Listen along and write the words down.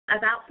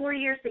about 4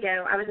 years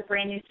ago, I was a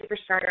brand new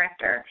superstar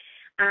director.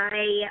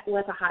 I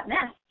was a hot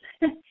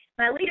mess.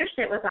 My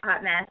leadership was a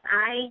hot mess.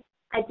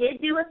 I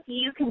did do a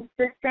few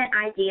consistent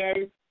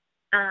ideas,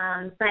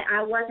 but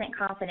I wasn't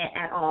confident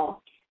at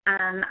all.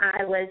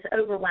 I was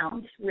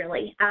overwhelmed,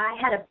 really. I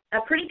had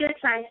a pretty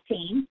good-sized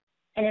team,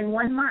 and in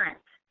 1 month,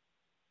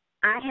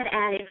 I had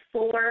added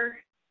 4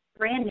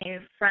 brand-new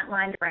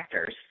frontline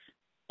directors,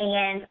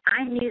 and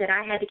I knew that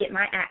I had to get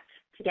my act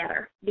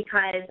together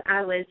because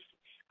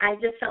I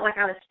just felt like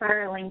I was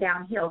spiraling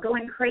downhill,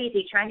 going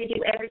crazy, trying to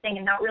do everything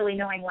and not really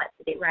knowing what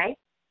to do, right?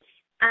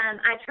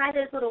 I tried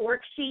those little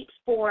worksheets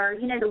for,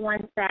 the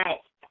ones that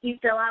you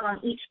fill out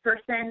on each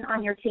person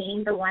on your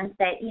team, the ones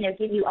that,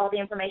 give you all the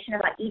information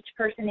about each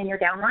person in your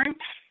downline.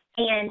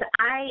 And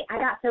I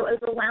got so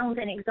overwhelmed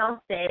and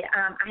exhausted.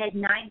 I had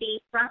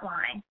 90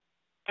 frontline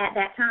at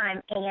that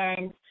time,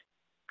 and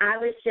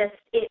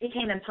it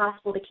became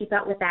impossible to keep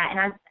up with that,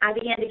 and I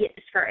began to get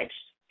discouraged.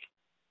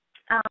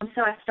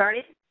 So I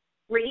started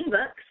reading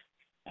books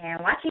and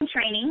watching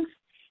trainings,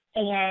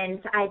 and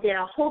I did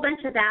a whole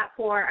bunch of that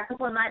for a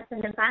couple of months,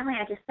 and then finally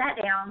I just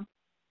sat down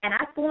and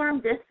I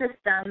formed this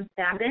system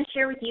that I'm going to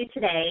share with you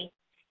today,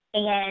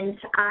 and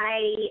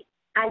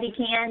I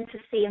began to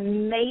see an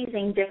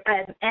amazing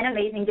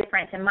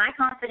difference in my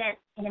confidence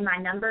and in my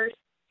numbers,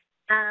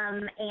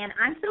 and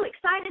I'm so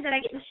excited that I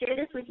get to share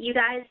this with you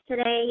guys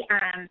today.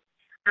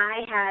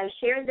 I have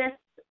shared this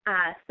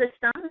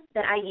system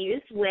that I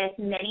use with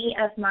many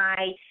of my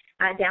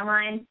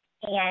downline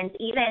and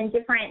even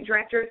different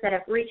directors that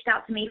have reached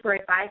out to me for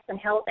advice and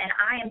help, and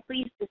I am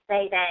pleased to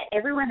say that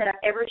everyone that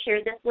I've ever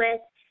shared this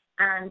with,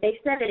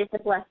 they've said that it's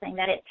a blessing,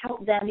 that it's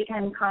helped them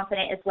become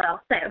confident as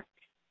well. So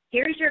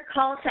here's your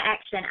call to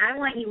action. I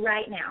want you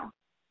right now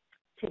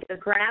to go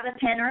grab a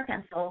pen or a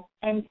pencil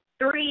and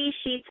 3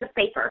 sheets of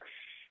paper,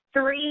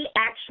 3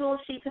 actual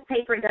sheets of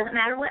paper. It doesn't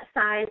matter what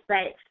size,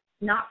 but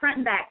not front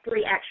and back,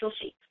 3 actual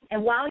sheets.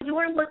 And while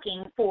you're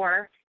looking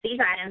for these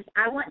items,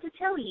 I want to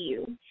tell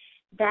you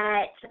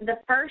that the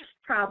first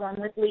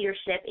problem with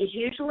leadership is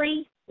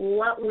usually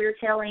what we're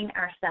telling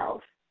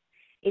ourselves.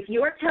 If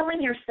you're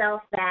telling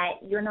yourself that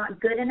you're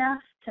not good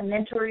enough to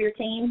mentor your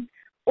team,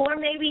 or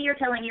maybe you're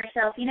telling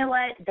yourself, you know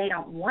what, they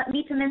don't want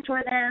me to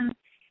mentor them,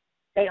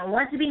 they don't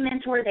want to be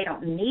mentored, they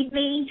don't need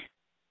me,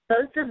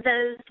 both of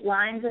those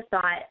lines of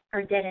thought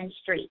are dead-end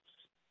streets.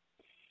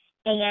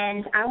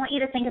 And I want you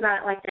to think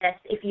about it like this.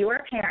 If you're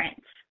a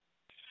parent,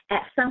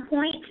 at some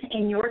point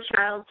in your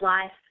child's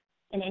life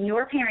and in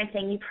your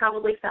parenting, you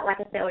probably felt like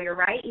a failure,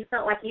 right? You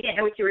felt like you didn't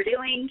know what you were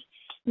doing.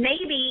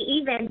 Maybe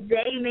even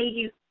they made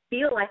you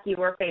feel like you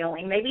were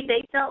failing. Maybe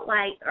they felt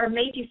like, or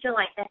made you feel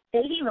like that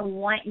they didn't even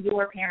want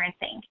your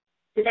parenting.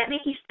 Did that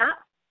make you stop?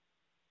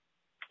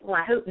 Well,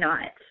 I hope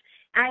not.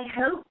 I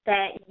hope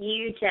that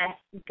you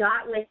just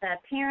got with a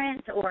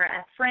parent or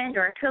a friend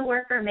or a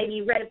coworker, maybe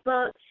you read a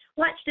book,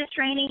 watched a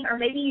training, or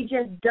maybe you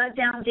just dug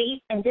down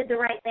deep and did the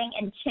right thing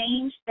and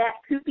changed that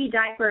poopy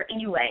diaper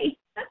anyway.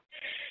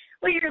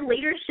 Well, your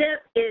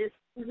leadership is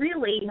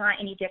really not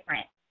any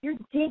different. You're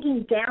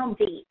digging down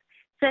deep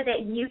so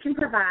that you can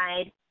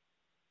provide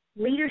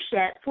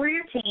leadership for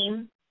your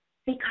team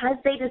because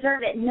they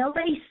deserve it.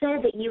 Nobody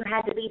said that you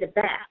had to be the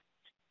best,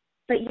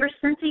 but your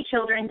Scentsy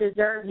children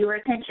deserve your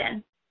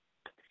attention.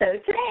 So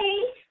today,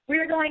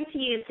 we're going to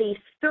use these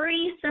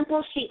 3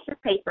 simple sheets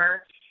of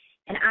paper,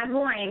 and I'm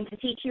going to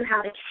teach you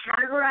how to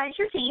categorize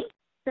your team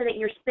so that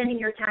you're spending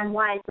your time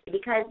wisely,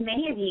 because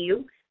many of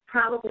you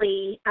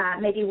probably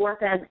maybe work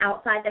an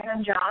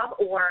outside-the-home job,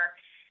 or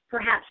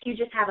perhaps you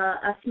just have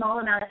a small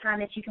amount of time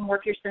that you can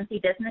work your Scentsy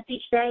business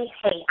each day.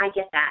 Hey, I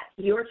get that.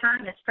 Your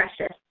time is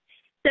precious.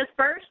 So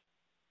first,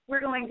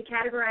 we're going to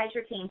categorize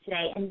your team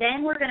today, and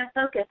then we're going to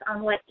focus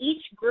on what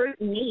each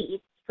group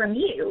needs from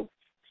you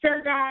so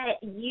that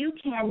you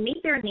can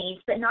meet their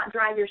needs but not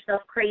drive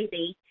yourself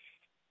crazy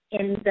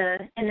in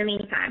the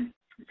meantime.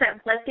 So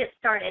let's get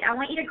started. I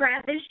want you to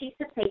grab those sheets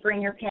of paper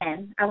and your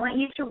pen. I want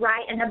you to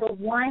write a number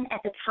 1 at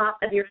the top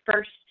of your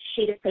first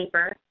sheet of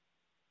paper,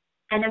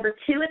 a number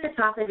 2 at the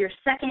top of your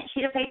second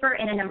sheet of paper,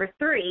 and a number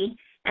 3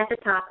 at the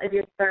top of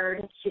your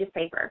third sheet of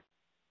paper.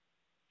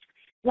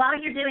 While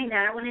you're doing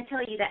that, I want to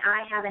tell you that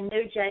I have a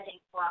no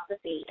judging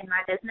philosophy in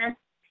my business.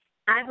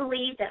 I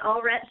believe that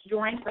all reps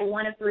join for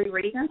one of 3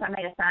 reasons. I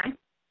made a sign.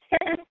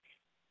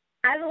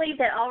 I believe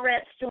that all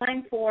reps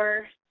join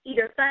for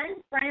either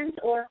fun, friends,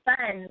 or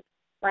funds,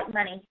 like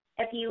money,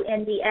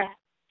 F-U-N-D-S.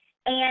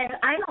 And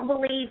I don't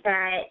believe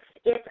that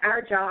it's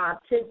our job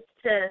to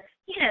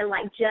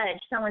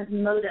judge someone's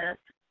motive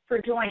for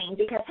joining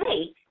because,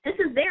 hey, this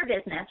is their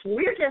business.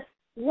 We're just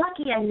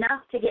lucky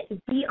enough to get to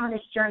be on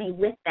this journey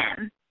with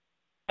them.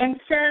 And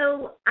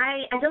so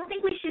I don't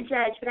think we should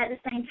judge, but at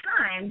the same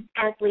time,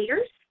 as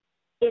leaders,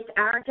 it's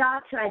our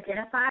job to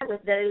identify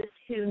with those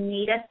who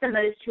need us the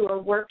most, who are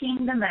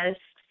working the most,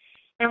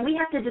 and we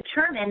have to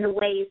determine the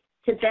ways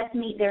to best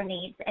meet their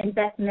needs and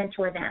best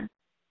mentor them.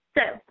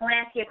 So I want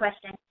to ask you a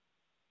question.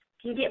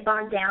 Do you get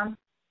bogged down?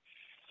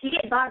 Do you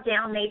get bogged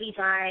down maybe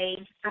by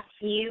a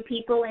few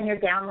people in your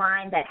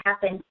downline that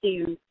happen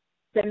to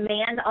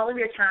demand all of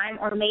your time,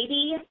 or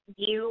maybe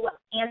you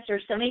answer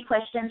so many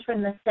questions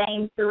from the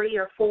same 3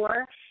 or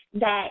 4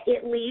 that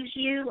it leaves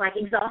you like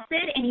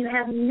exhausted and you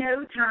have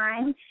no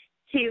time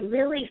to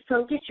really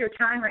focus your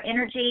time or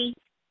energy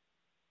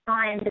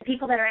on the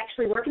people that are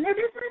actually working their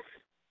business.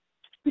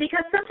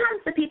 Because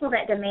sometimes the people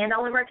that demand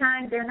all of our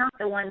time, they're not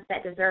the ones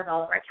that deserve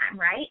all of our time,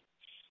 right?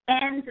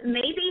 And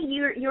maybe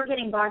you're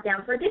getting bogged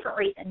down for a different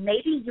reason.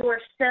 Maybe you're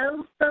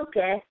so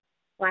focused,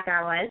 like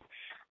I was,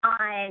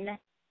 on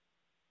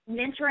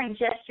mentoring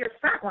just your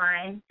front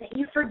line that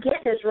you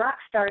forget those rock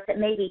stars that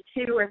maybe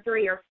 2 or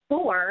 3 or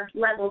 4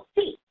 levels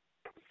deep.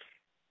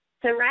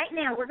 So right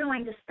now we're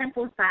going to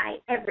simplify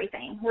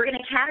everything. We're going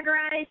to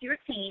categorize your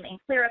team and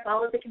clear up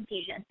all of the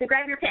confusion. So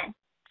grab your pen.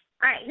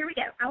 All right, here we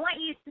go. I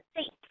want you to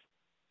think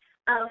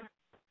of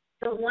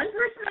the one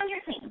person on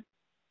your team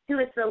who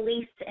is the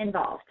least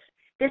involved.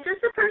 This is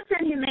the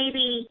person who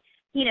maybe,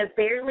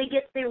 barely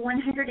gets their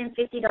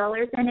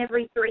 $150 in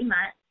every 3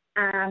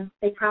 months.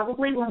 They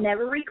probably will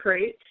never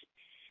recruit.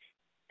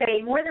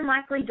 They more than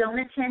likely don't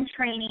attend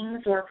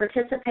trainings or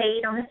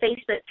participate on the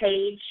Facebook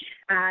page.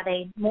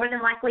 They more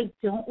than likely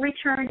don't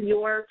return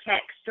your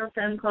text or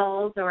phone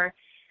calls or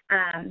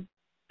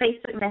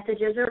Facebook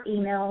messages or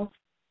emails.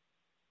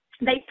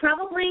 They've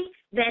probably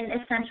been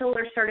essential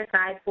or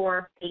certified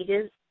for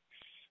ages.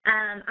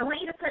 I want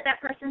you to put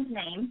that person's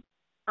name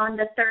on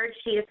the 3rd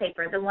sheet of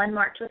paper, the one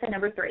marked with the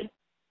number 3.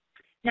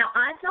 Now,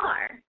 odds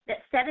are that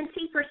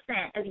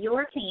 70% of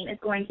your team is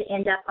going to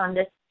end up on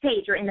this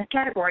page or in this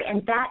category,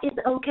 and that is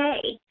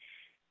okay.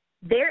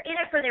 They're in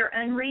it for their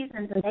own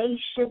reasons, and they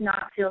should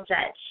not feel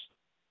judged.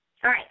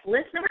 All right,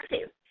 list number 2.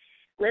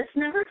 List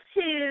number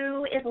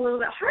 2 is a little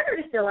bit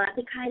harder to fill up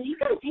because you've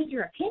got to take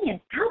your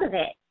opinions out of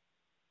it.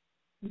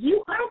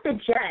 You aren't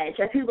the judge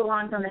of who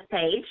belongs on this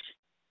page.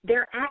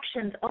 Their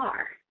actions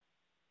are.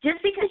 Just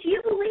because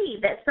you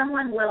believe that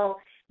someone will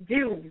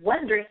do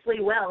wondrously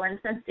well in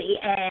Scentsy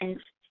and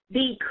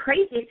be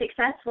crazy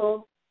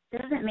successful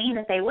doesn't mean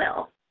that they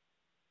will.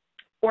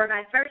 Or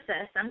vice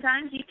versa.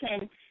 Sometimes you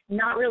can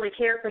not really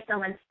care for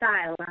someone's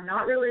style or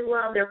not really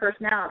love their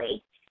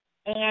personality,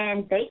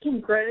 and they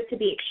can grow to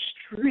be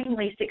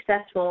extremely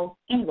successful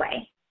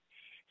anyway.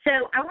 So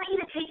I want you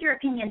to take your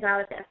opinions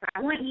out of this.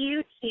 I want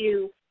you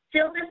to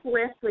fill this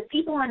list with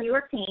people on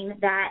your team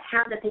that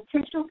have the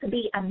potential to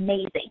be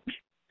amazing.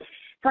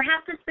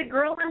 Perhaps it's the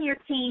girl on your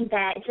team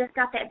that just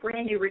got that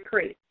brand new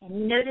recruit,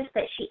 and you noticed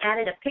that she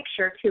added a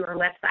picture to her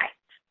website.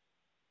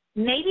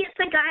 Maybe it's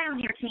the guy on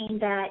your team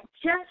that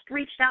just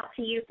reached out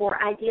to you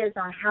for ideas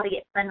on how to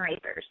get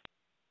fundraisers.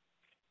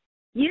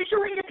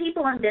 Usually the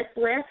people on this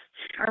list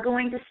are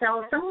going to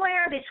sell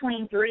somewhere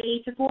between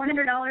 $300 to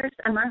 $400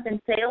 a month in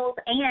sales,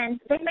 and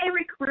they may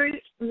recruit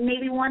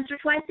maybe once or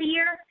twice a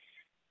year.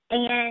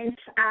 And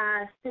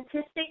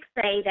statistics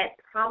say that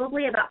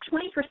probably about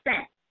 20%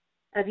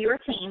 of your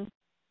team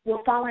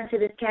will fall into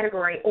this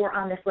category or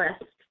on this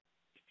list.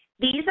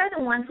 These are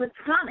the ones with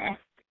promise.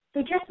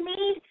 They just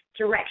need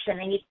direction.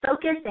 They need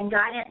focus and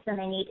guidance, and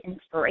they need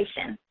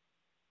inspiration.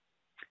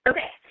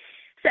 Okay,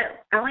 so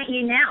I want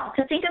you now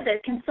to think of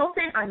the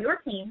consultant on your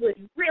team who is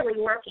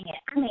really working it.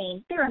 I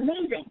mean, they're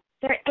amazing.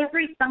 They're at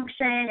every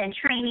function and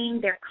training.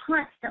 They're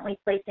constantly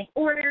placing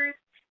orders.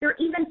 They're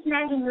even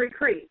snagging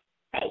recruits.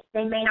 Hey,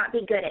 they may not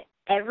be good at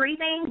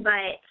everything,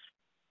 but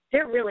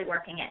they're really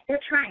working it. They're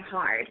trying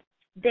hard.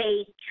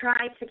 They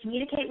try to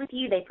communicate with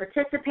you. They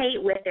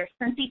participate with their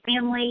Scentsy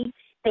family.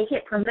 They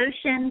hit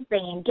promotions. They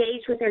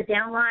engage with their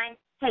downline.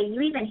 Hey,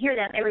 you even hear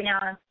them every now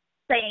and then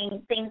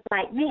saying things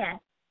like, man,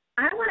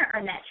 I want to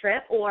earn that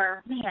trip,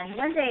 or, man,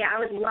 one day I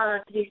would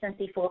love to do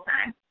Scentsy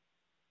full-time.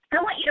 I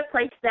want you to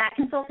place that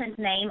consultant's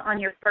name on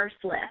your first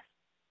list.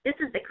 This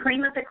is the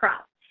cream of the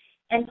crop.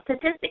 And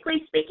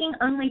statistically speaking,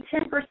 only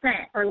 10%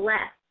 or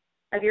less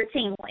of your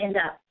team will end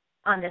up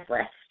on this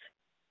list.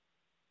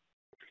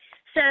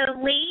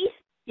 So Lee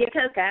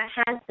Iacocca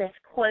has this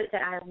quote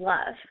that I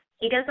love.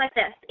 It goes like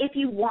this: if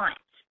you want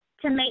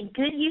to make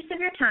good use of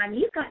your time,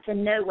 you've got to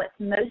know what's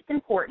most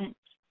important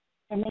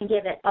and then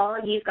give it all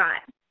you've got.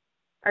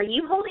 Are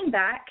you holding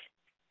back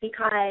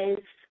because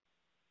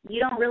you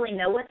don't really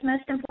know what's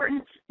most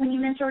important when you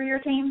mentor your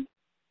team?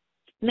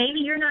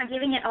 Maybe you're not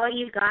giving it all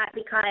you've got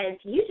because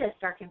you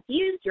just are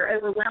confused, you're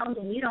overwhelmed,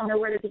 and you don't know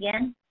where to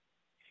begin.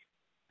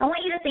 I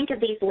want you to think of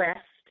these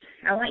lists.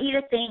 I want you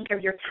to think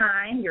of your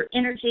time, your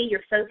energy, your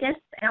focus,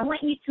 and I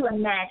want you to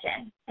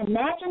imagine.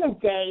 Imagine a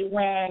day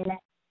when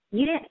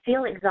you didn't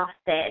feel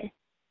exhausted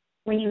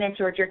when you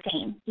mentored your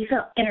team. You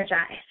felt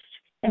energized.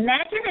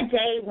 Imagine a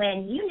day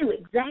when you knew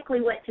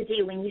exactly what to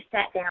do when you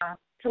sat down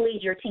to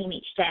lead your team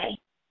each day.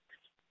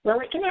 Well,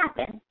 it can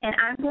happen, and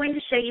I'm going to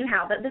show you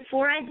how. But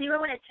before I do, I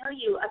want to tell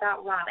you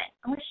about Robin.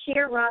 I want to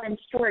share Robin's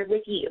story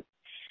with you.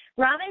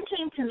 Robin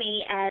came to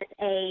me as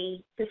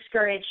a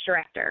discouraged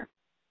director.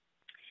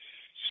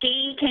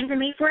 She came to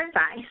me for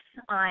advice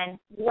on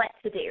what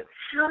to do,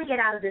 how to get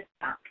out of this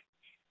funk.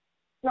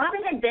 Robin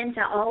had been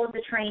to all of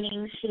the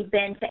trainings. She'd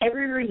been to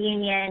every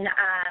reunion.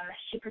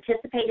 She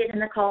participated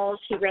in the calls.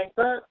 She read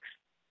books.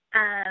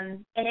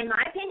 And in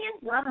my opinion,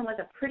 Robin was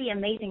a pretty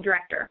amazing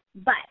director,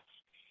 but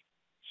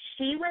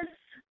she was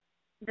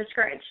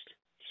discouraged.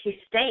 She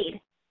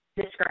stayed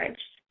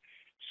discouraged.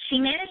 She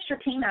managed her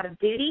team out of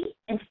duty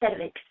instead of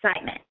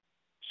excitement.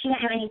 She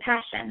didn't have any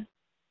passion.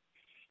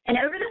 And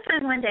over the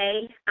phone one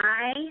day,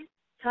 I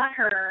taught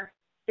her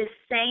the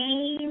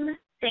same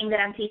thing that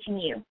I'm teaching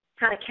you,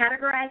 how to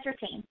categorize her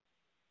team.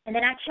 And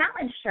then I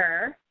challenged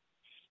her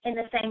in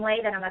the same way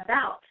that I'm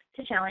about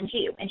to challenge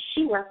you. And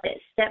she worked it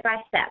step by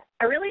step.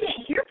 I really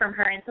didn't hear from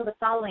her until the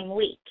following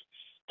week.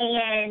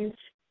 And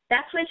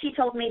that's when she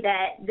told me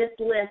that this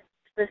list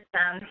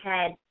system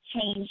had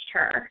changed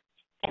her.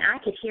 And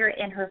I could hear it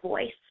in her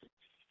voice.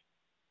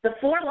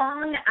 Before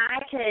long,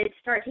 I could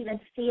start to even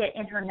see it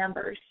in her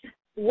numbers.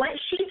 What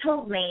she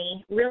told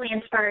me really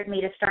inspired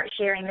me to start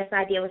sharing this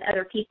idea with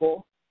other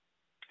people.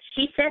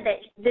 She said that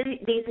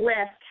these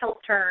lists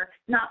helped her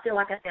not feel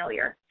like a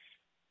failure,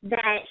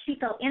 that she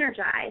felt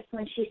energized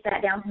when she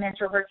sat down to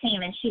mentor her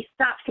team, and she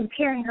stopped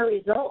comparing her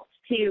results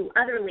to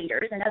other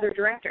leaders and other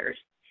directors.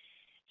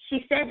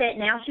 She said that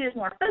now she was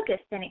more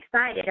focused and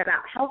excited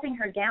about helping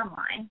her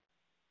downline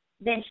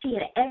than she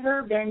had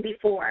ever been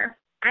before.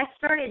 I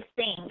started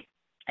seeing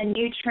a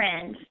new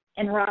trend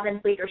in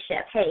Robin's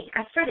leadership. Hey,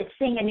 I started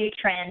seeing a new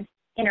trend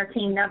in her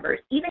team numbers.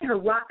 Even her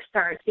rock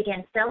stars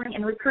began selling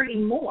and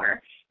recruiting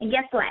more. And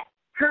guess what?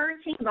 Her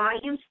team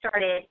volume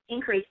started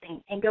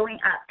increasing and going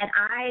up. And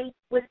I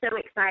was so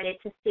excited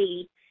to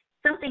see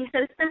something so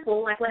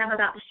simple like what I'm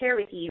about to share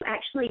with you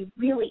actually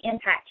really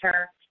impact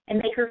her and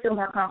make her feel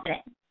more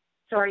confident.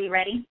 So are you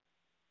ready?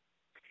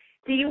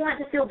 Do you want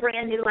to feel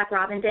brand new like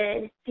Robin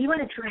did? Do you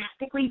want to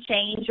drastically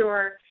change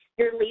your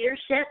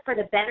leadership for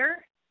the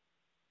better?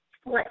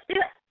 Let's do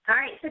it. All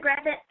right, so grab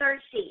that third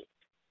sheet.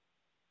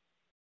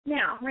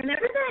 Now,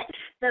 remember that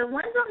the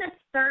ones on this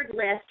third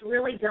list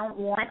really don't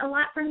want a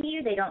lot from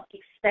you. They don't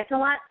expect a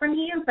lot from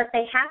you, but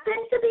they happen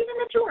to be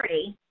the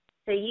majority,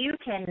 so you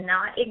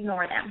cannot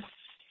ignore them.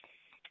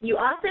 You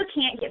also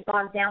can't get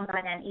bogged down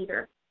by them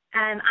either.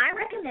 I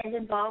recommend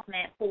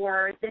involvement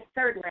for this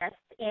third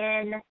list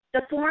in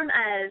the form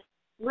of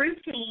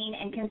routine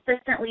and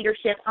consistent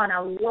leadership on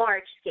a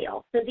large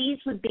scale. So these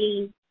would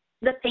be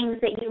the things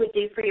that you would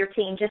do for your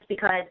team just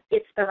because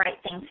it's the right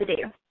thing to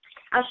do.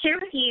 I'll share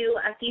with you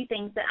a few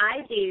things that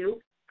I do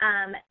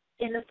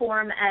in the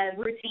form of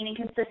routine and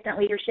consistent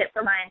leadership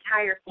for my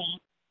entire team,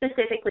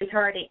 specifically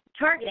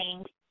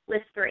targeting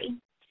list 3.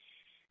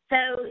 So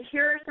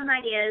here are some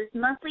ideas: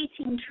 monthly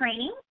team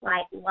training,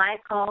 like live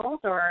calls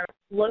or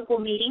local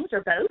meetings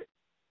or both,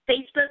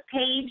 Facebook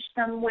page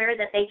somewhere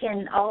that they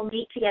can all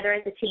meet together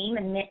as a team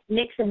and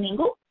mix and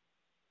mingle,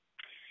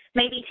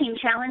 maybe team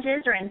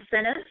challenges or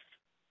incentives,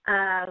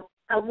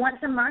 a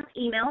once-a-month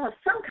email of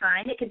some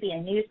kind. It could be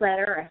a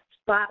newsletter, a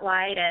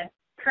spotlight, a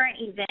current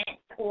event,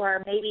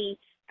 or maybe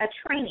a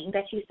training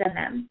that you send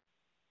them.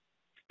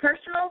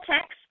 Personal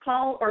text,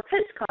 call, or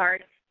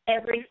postcard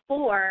every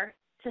 4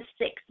 to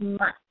 6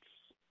 months.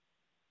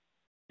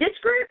 This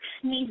group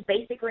needs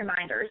basic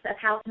reminders of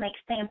how to make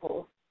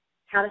samples,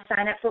 how to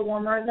sign up for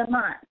Warmer of the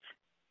Month,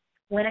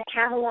 when a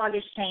catalog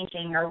is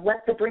changing, or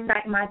what the Bring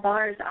Back My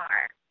Bars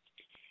are.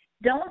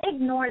 Don't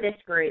ignore this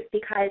group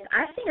because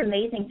I've seen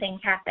amazing things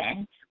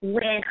happen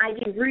when I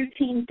do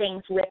routine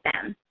things with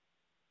them.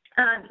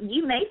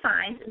 You may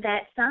find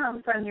that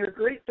some from your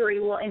group 3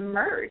 will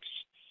emerge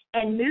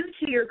and move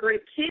to your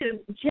group 2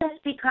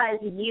 just because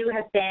you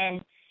have been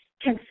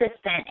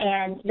consistent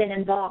and been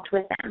involved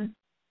with them.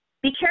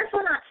 Be careful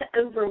not to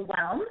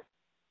overwhelm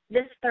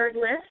this third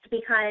list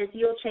because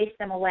you'll chase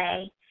them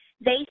away.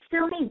 They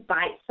still need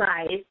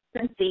bite-sized,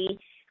 Scentsy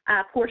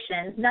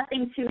portions,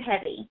 nothing too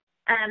heavy.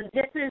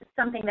 This is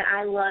something that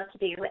I love to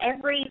do.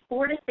 Every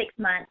 4 to 6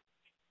 months,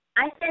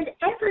 I send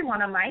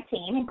everyone on my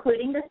team,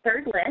 including this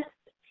third list,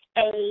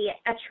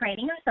 a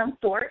training of some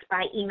sort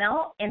by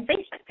email and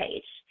Facebook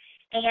page.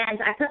 And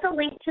I put the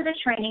link to the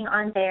training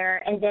on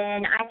there, and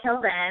then I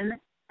tell them,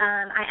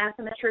 I ask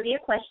them a trivia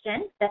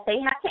question that they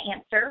have to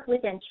answer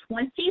within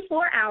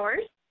 24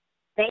 hours.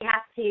 They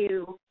have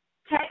to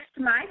text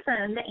my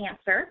phone the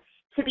answer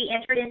to be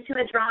entered into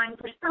a drawing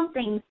for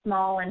something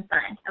small and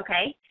fun,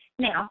 okay?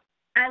 Now,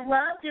 I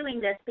love doing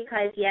this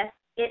because, yes,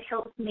 it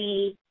helps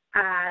me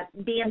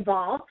be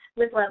involved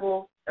with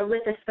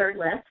this third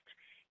list.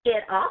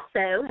 It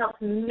also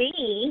helps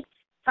me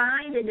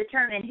find and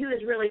determine who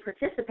is really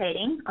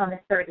participating on this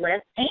third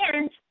list.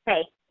 And,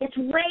 hey, it's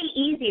way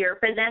easier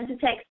for them to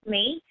text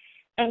me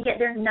and get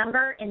their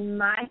number in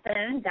my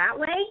phone that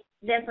way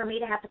than for me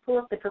to have to pull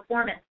up the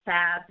performance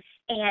tab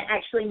and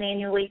actually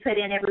manually put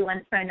in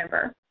everyone's phone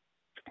number.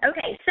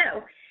 Okay,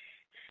 so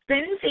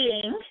spoon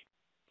feeding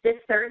this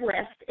third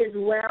list is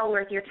well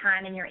worth your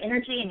time and your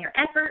energy and your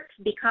effort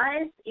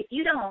because if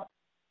you don't,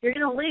 you're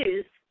going to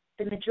lose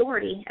the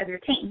majority of your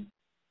team.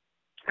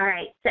 All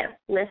right, so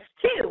list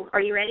 2.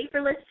 Are you ready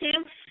for list 2?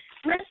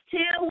 List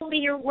 2 will be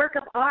your work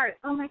of art.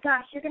 Oh, my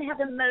gosh, you're going to have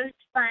the most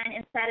fun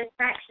and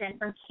satisfaction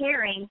from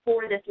caring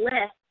for this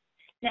list.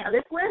 Now,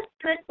 this list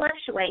could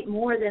fluctuate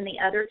more than the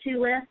other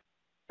 2 lists,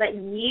 but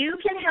you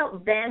can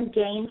help them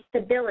gain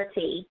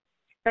stability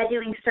by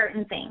doing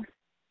certain things.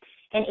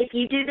 And if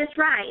you do this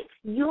right,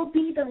 you'll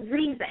be the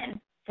reason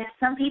that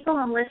some people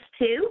on list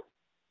 2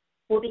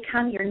 will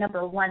become your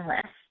number 1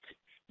 list.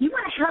 You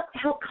want to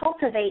help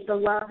cultivate the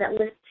love that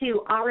list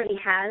 2 already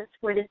has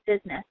for this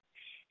business.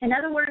 In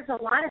other words,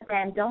 a lot of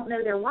them don't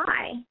know their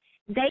why.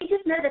 They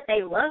just know that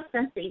they love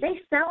Scentsy. They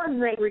sell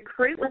and they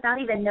recruit without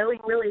even knowing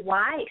really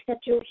why,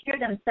 except you'll hear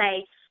them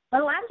say,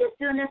 oh, I'm just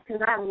doing this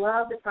because I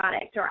love the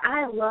product, or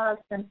I love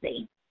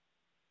Scentsy.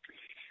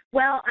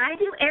 Well, I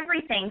do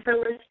everything for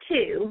list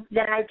 2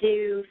 that I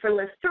do for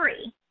list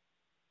 3.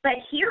 But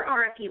here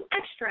are a few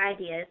extra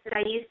ideas that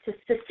I use to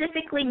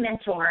specifically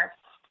mentor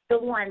the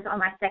ones on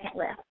my second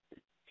list.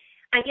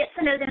 I get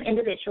to know them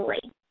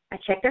individually. I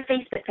check their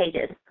Facebook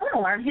pages. I want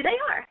to learn who they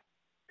are.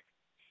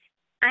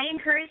 I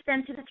encourage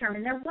them to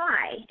determine their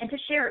why and to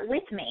share it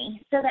with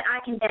me so that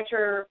I can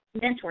better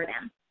mentor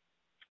them.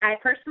 I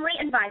personally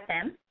invite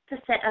them to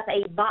set up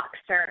a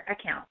Voxer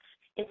account.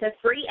 It's a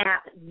free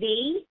app,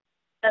 Voxer,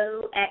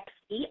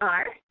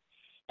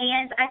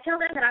 and I tell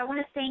them that I want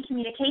to stay in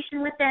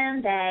communication with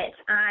them, that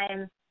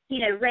I'm,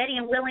 ready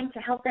and willing to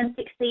help them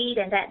succeed,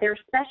 and that they're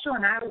special,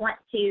 and I want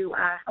to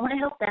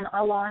help them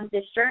along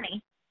this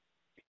journey.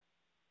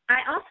 I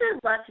also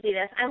love to do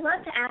this. I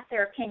love to ask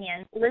their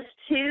opinions. List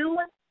 2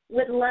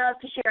 would love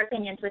to share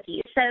opinions with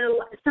you.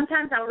 So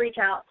sometimes I'll reach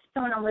out to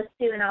someone on list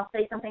 2 and I'll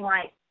say something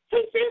like,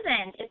 hey,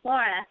 Susan, it's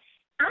Laura.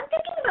 I'm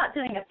thinking about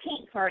doing a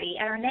paint party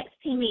at our next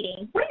team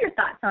meeting. What are your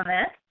thoughts on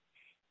this?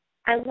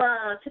 I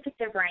love to pick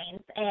their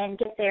brains and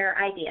get their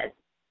ideas.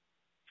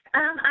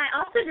 I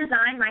also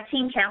design my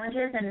team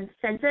challenges and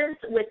incentives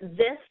with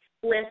this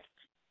list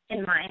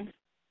in mind.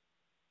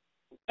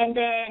 And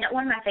then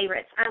one of my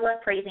favorites, I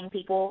love praising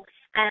people.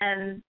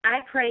 I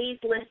praise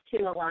list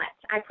 2 a lot.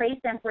 I praise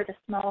them for the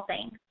small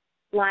things,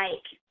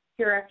 like,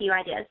 here are a few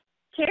ideas.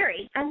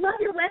 Carrie, I love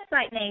your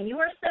website name. You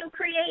are so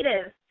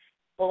creative.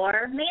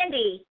 Or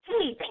Mandy,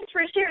 hey, thanks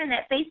for sharing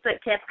that Facebook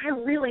tip. I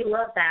really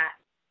love that.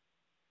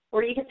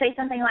 Or you could say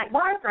something like,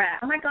 Barbara,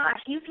 oh my gosh,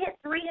 you've hit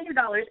 $300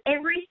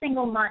 every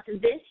single month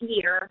this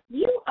year.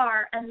 You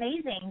are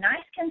amazing.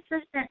 Nice,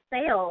 consistent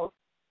sales.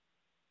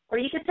 Or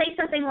you could say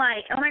something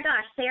like, oh my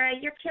gosh, Sarah,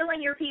 you're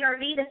killing your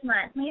PRV this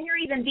month. Man, you're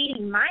even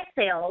beating my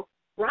sales.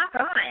 Rock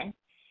on.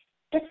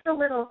 It's the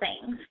little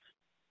things.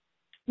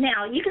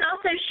 Now, you can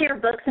also share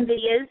books and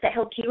videos that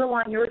help you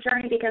along your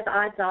journey, because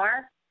odds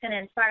are it's going to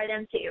inspire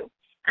them too.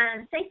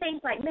 Say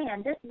things like,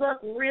 man, this book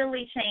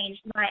really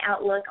changed my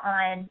outlook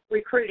on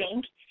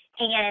recruiting.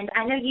 And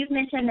I know you've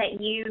mentioned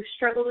that you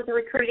struggle with the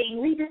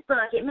recruiting. Read this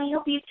book. It may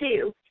help you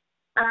too.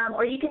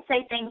 Or you could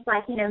say things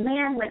like,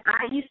 man, when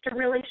I used to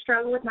really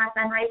struggle with my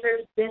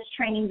fundraisers, this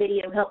training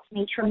video helped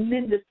me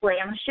tremendously.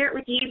 I'm going to share it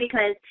with you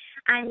because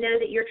I know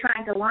that you're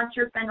trying to launch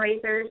your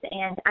fundraisers,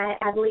 and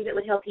I believe it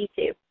would help you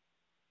too.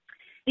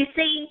 You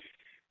see,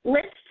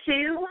 list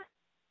 2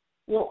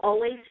 will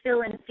always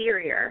feel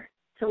inferior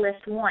to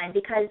list 1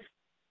 because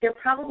they're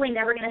probably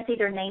never going to see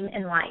their name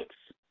in lights.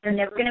 They're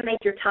never going to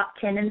make your top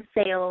 10 in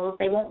sales.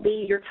 They won't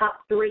be your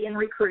top 3 in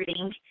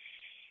recruiting.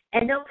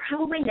 And they'll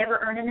probably never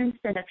earn an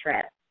incentive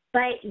trip.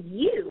 But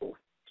you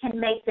can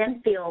make them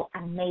feel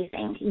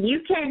amazing. You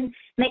can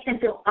make them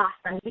feel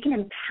awesome. You can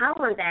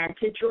empower them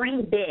to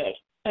dream big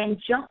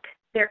and jump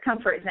their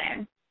comfort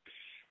zone.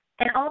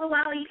 And all the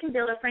while, you can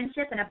build a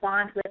friendship and a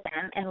bond with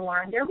them and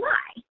learn their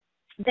why.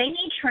 They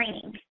need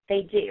training.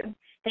 They do.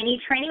 They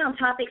need training on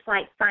topics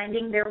like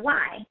finding their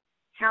why,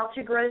 how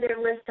to grow their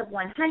list of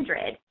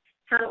 100,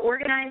 how to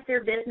organize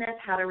their business,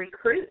 how to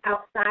recruit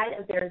outside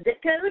of their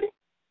zip code,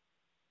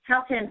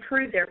 how to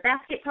improve their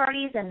basket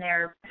parties and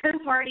their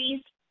home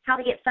parties, how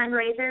to get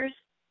fundraisers.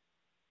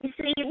 You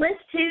see,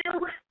 list 2,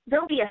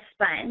 they'll be a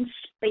sponge,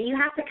 but you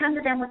have to come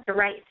to them with the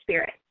right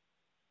spirit.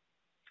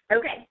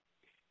 Okay,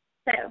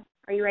 so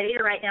are you ready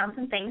to write down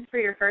some things for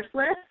your first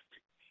list?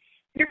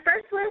 Your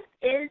first list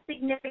is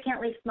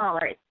significantly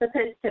smaller. It's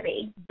supposed to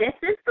be. This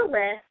is the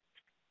list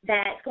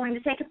that's going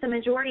to take up the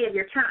majority of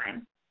your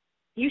time.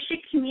 You should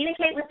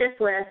communicate with this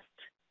list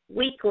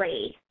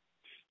weekly.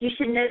 You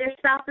should know their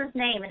spouse's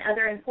name and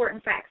other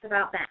important facts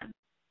about them.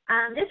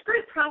 This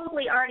group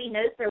probably already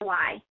knows their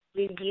why.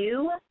 Do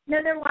you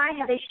know their why?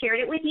 Have they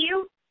shared it with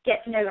you?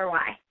 Get to know their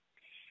why.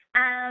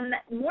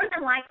 More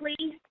than likely,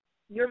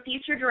 your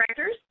future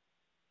directors,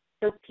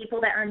 the people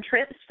that earn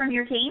trips from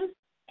your team,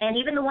 and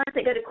even the ones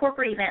that go to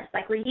corporate events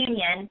like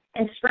Reunion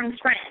and Spring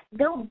Sprint,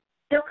 they'll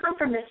come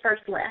from this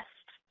first list.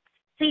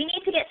 So you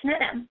need to get to know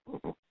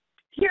them.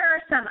 Here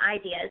are some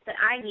ideas that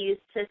I use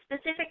to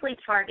specifically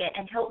target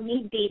and help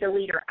me be the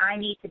leader I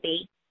need to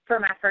be for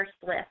my first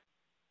list.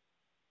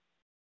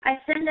 I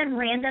send them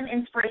random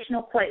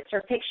inspirational quotes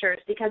or pictures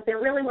because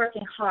they're really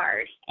working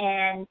hard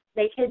and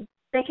they could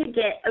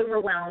get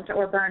overwhelmed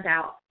or burned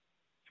out.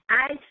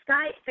 I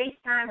Skype,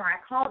 FaceTime, or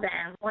I call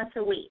them once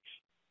a week.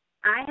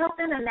 I help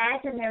them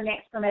imagine their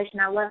next promotion.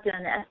 I love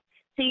doing this.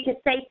 So you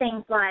could say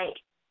things like,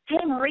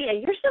 hey, Maria,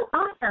 you're so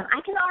awesome. I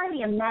can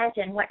already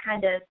imagine what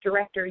kind of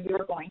director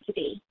you're going to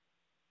be.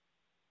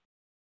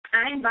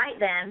 I invite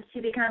them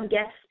to become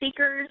guest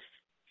speakers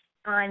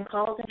on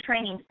calls and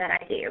trainings that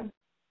I do.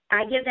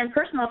 I give them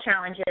personal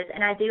challenges,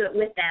 and I do it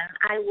with them.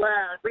 I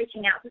love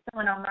reaching out to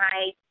someone on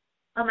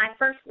my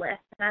first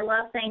list, and I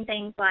love saying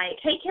things like,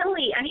 hey,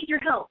 Kelly, I need your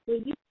help.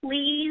 Will you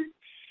please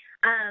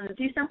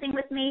do something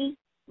with me?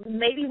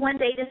 Maybe one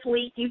day this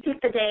week, you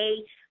pick the day.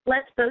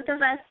 Let's both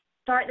of us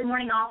start the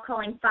morning off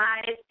calling 5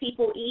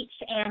 people each,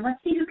 and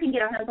let's see who can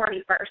get a home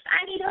party first.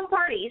 I need home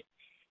parties.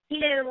 You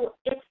know,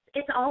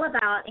 it's all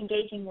about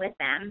engaging with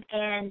them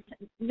and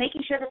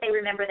making sure that they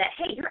remember that,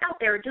 hey, you're out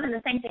there doing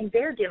the same thing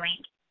they're doing,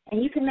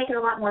 and you can make it a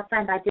lot more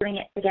fun by doing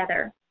it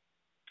together.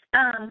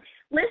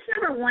 List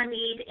number 1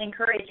 need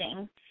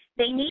encouraging.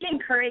 They need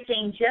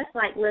encouraging just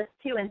like list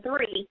 2 and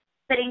 3,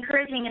 but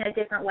encouraging in a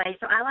different way.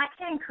 So I like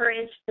to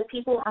encourage the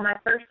people on my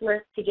first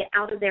list to get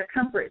out of their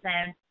comfort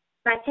zone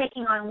by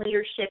taking on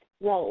leadership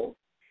roles.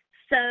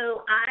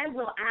 So I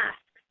will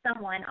ask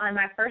someone on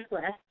my first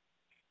list,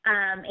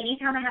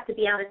 anytime I have to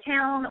be out of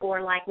town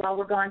or like while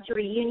we're going to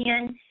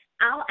reunion,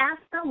 I'll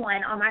ask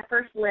someone on my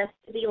first list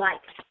to be like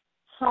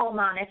hall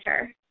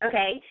monitor,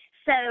 okay?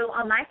 So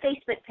on my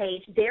Facebook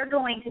page, they're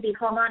going to be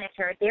hall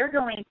monitor. They're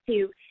going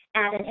to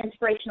add an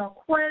inspirational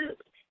quote.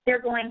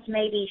 They're going to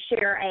maybe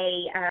share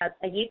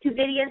a YouTube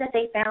video that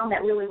they found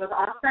that really was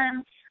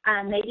awesome.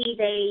 Maybe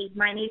they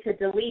might need to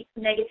delete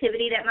some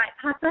negativity that might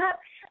pop up.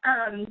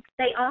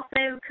 They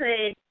also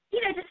could,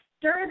 just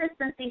stir the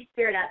Scentsy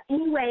spirit up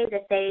any way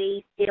that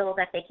they feel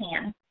that they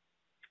can.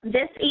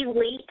 This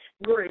elite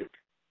group,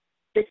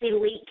 this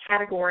elite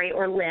category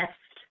or list,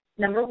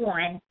 number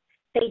 1,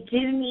 they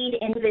do need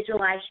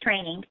individualized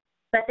training,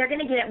 but they're going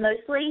to get it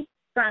mostly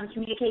from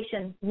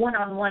communication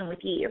one-on-one with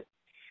you.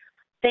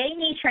 They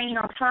need training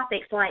on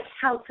topics like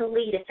how to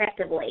lead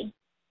effectively,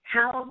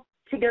 how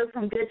to go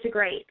from good to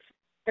great,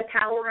 the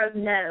power of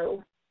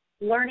no,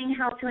 learning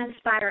how to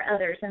inspire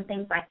others, and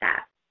things like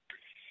that.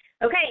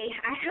 Okay,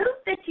 I hope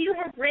that you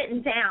have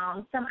written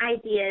down some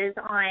ideas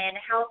on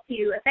how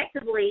to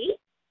effectively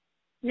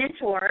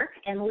mentor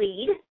and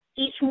lead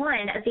each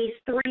one of these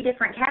 3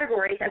 different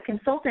categories of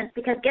consultants,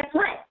 because guess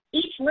what?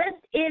 Each list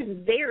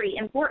is very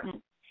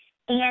important,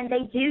 and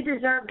they do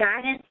deserve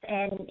guidance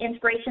and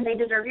inspiration. They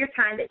deserve your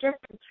time, but just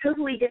in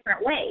totally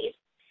different ways.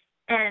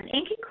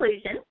 In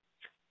conclusion,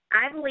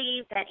 I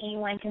believe that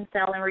anyone can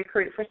sell and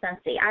recruit for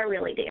Scentsy. I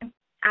really do.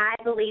 I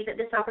believe that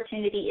this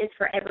opportunity is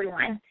for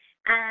everyone.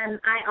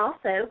 I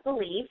also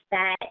believe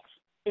that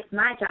it's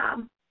my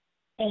job,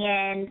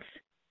 and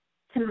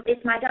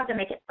it's my job to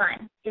make it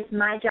fun. It's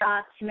my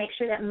job to make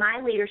sure that my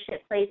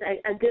leadership plays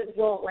a good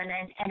role and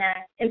an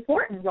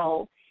important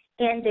role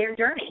in their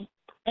journey.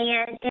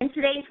 And in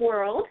today's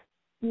world,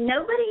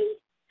 nobody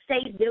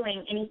stays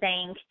doing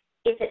anything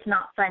if it's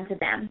not fun to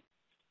them.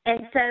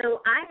 And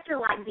so I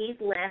feel like these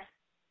lists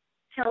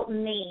help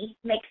me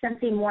make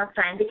Scentsy more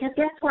fun, because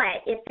guess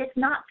what? If it's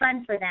not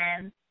fun for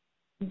them,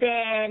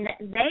 then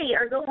they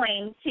are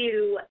going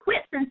to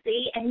quit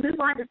Scentsy and move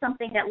on to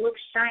something that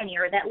looks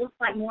shinier, that looks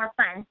like more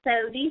fun.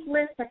 So these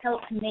lists have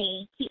helped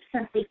me keep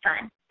Scentsy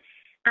fun.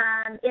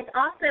 It's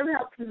also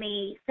helped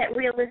me set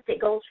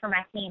realistic goals for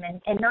my team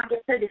and not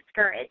get so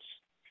discouraged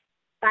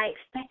by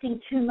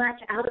expecting too much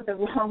out of the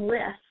wrong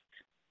list.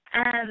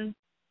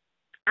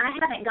 I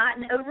haven't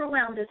gotten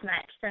overwhelmed as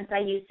much since I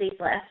use these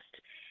lists.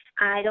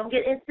 I don't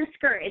get as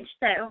discouraged,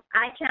 so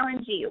I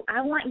challenge you.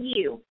 I want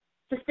you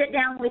to sit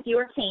down with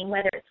your team,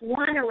 whether it's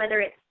 1 or whether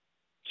it's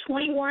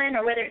 21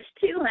 or whether it's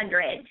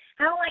 200.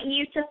 I want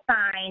you to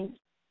find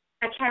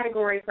a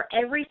category for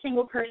every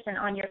single person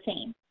on your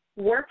team.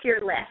 Work your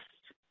list.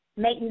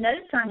 Make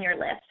notes on your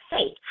list.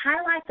 Hey,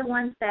 highlight the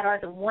ones that are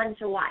the ones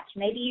to watch.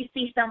 Maybe you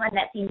see someone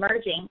that's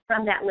emerging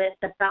from that list,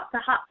 about to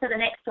hop to the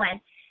next one.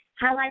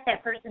 Highlight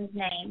that person's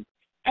name.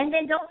 And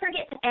then don't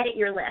forget to edit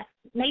your list,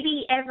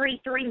 maybe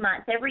every 3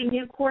 months, every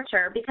new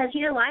quarter, because,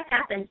 life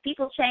happens.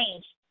 People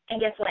change.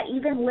 And guess what?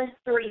 Even list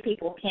 3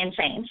 people can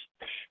change.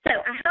 So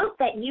I hope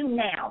that you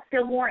now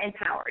feel more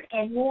empowered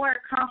and more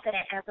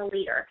confident as a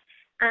leader.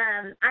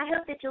 I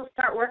hope that you'll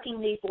start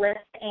working these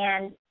lists,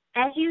 and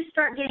as you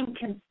start getting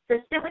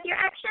consistent with your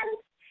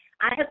actions,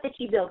 I hope that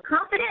you build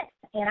confidence,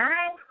 and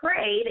I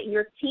pray that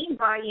your team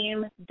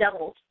volume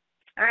doubles.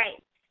 All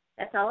right,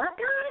 that's all I've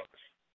got.